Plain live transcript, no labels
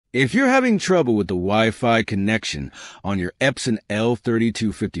If you're having trouble with the Wi-Fi connection on your Epson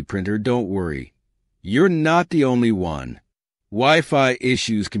L3250 printer, don't worry. You're not the only one. Wi-Fi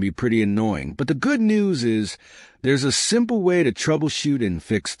issues can be pretty annoying, but the good news is there's a simple way to troubleshoot and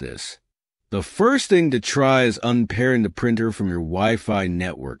fix this. The first thing to try is unpairing the printer from your Wi-Fi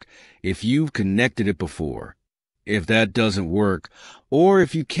network if you've connected it before. If that doesn't work, or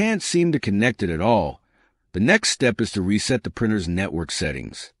if you can't seem to connect it at all, the next step is to reset the printer's network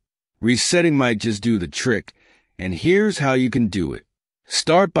settings. Resetting might just do the trick, and here's how you can do it.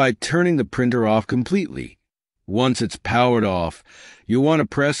 Start by turning the printer off completely. Once it's powered off, you'll want to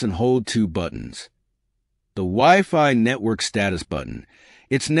press and hold two buttons. The Wi-Fi network status button.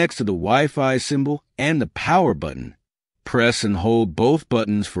 It's next to the Wi-Fi symbol and the power button. Press and hold both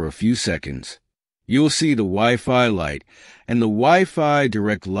buttons for a few seconds. You'll see the Wi-Fi light and the Wi-Fi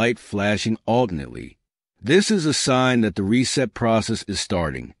direct light flashing alternately. This is a sign that the reset process is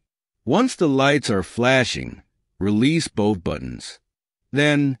starting. Once the lights are flashing, release both buttons.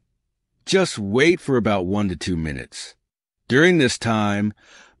 Then, just wait for about 1 to 2 minutes. During this time,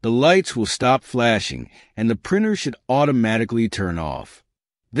 the lights will stop flashing and the printer should automatically turn off.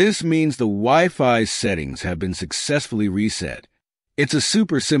 This means the Wi-Fi settings have been successfully reset. It's a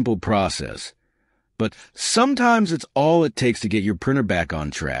super simple process, but sometimes it's all it takes to get your printer back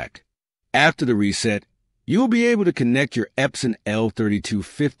on track. After the reset, you'll be able to connect your Epson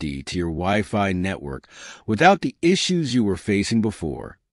L3250 to your Wi-Fi network without the issues you were facing before.